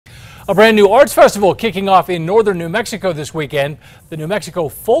A brand new arts festival kicking off in northern New Mexico this weekend. The New Mexico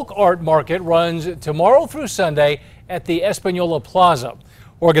Folk Art Market runs tomorrow through Sunday at the Espanola Plaza.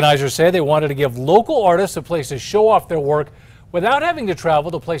 Organizers say they wanted to give local artists a place to show off their work without having to travel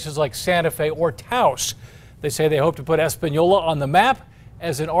to places like Santa Fe or Taos. They say they hope to put Espanola on the map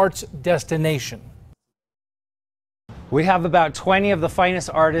as an arts destination. We have about 20 of the finest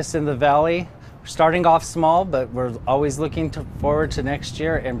artists in the valley. We're starting off small, but we're always looking forward to next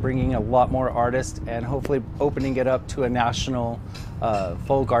year and bringing a lot more artists and hopefully opening it up to a national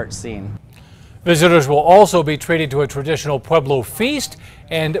folk art scene. Visitors will also be treated to a traditional Pueblo feast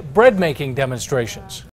and bread making demonstrations.